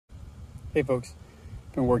Hey folks,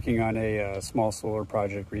 been working on a small solar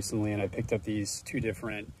project recently, and I picked up these two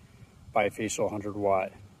different Bifacial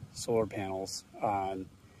 100-watt solar panels.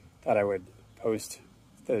 Thought I would post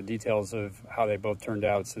the details of how they both turned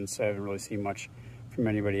out, since I haven't really seen much from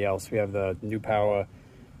anybody else. We have the Newpowa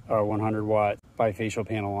 100-watt bifacial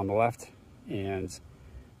panel on the left, and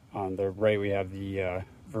on the right we have the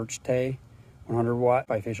Werchtay 100-watt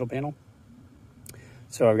bifacial panel.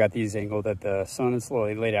 So I've got these angled at the sun. It's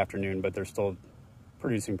late afternoon, but they're still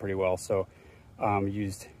producing pretty well. So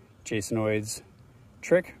used Jason's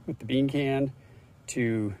trick with the bean can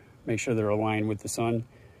to make sure they're aligned with the sun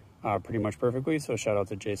pretty much perfectly. So shout out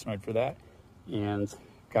to Jason for that. And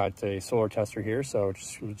got a solar tester here, so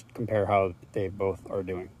just compare how they both are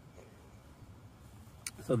doing.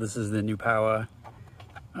 So this is the Newpowa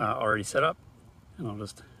already set up, and I'll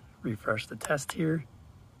just refresh the test here.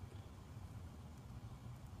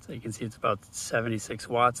 So you can see it's about 76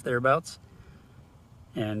 watts thereabouts.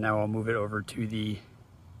 And now I'll move it over to the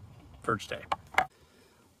Werchtay. All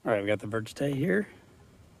right, we got the Werchtay here.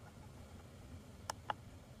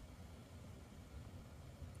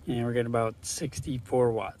 And we're getting about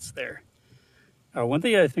 64 watts there. One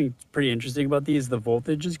thing I think is pretty interesting about these, the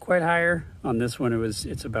voltage is quite higher. On this one,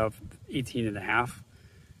 it's about 18.5.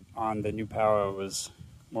 On the Newpowa, it was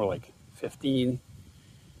more like 15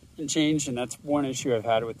 and change, and that's one issue I've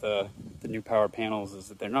had with the Newpowa panels, is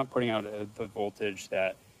that they're not putting out the voltage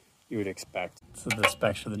that you would expect. So the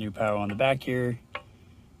specs for the Newpowa on the back here.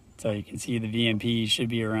 So you can see the VMP should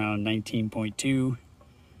be around 19.2,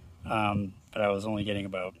 but I was only getting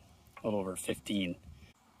about a little over 15.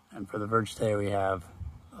 And for the Werchtay, we have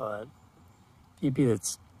VMP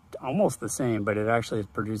that's almost the same, but it actually is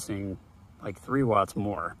producing like 3 watts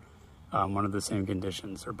more under the same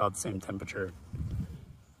conditions, or about the same temperature.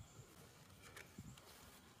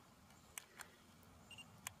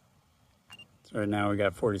 So right now we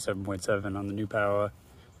got 47.7 on the Newpowa.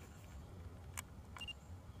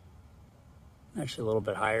 Actually a little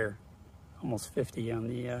bit higher, almost 50 on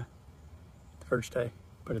the Werchtay,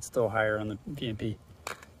 but it's still higher on the VMP.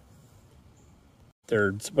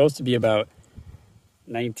 They're supposed to be about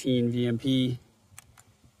 19 VMP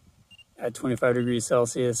at 25 degrees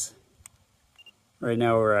Celsius. Right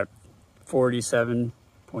now we're at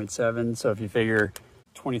 47.7. So if you figure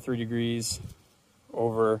 23 degrees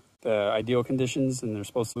over the ideal conditions, and they're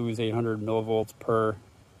supposed to lose 800 millivolts per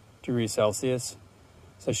degree Celsius.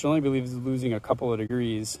 So I should only be losing a couple of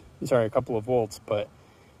volts, but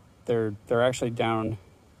they're actually down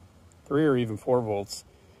 3 or even 4 volts.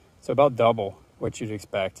 So about double what you'd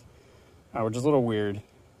expect, which is a little weird.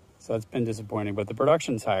 So that's been disappointing, but the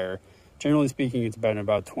production's higher. Generally speaking, it's been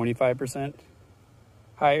about 25%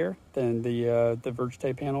 higher than the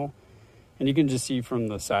Werchtay panel. And you can just see from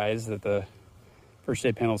the size that the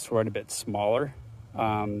Werchtay panel is quite a bit smaller.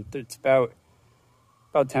 It's about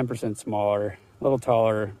 10% smaller, a little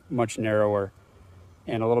taller, much narrower,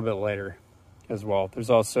 and a little bit lighter as well.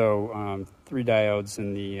 There's also 3 diodes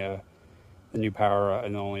in the Newpowa,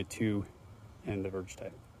 and only 2 in the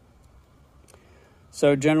Werchtay.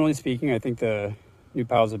 So generally speaking, I think the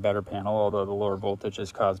Newpowa is a better panel, although the lower voltage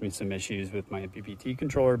has caused me some issues with my BPT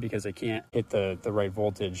controller because I can't hit the right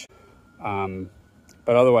voltage.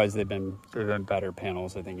 But otherwise, they've been better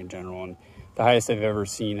panels, I think, in general. And the highest I've ever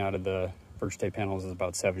seen out of the Werchtay panels is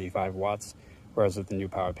about 75 watts, whereas with the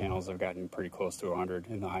Newpowa panels, I've gotten pretty close to 100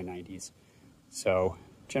 in the high 90s. So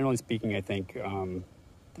generally speaking, I think the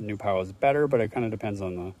Newpowa is better, but it kind of depends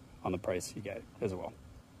on the price you get as well.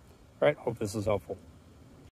 All right, hope this was helpful.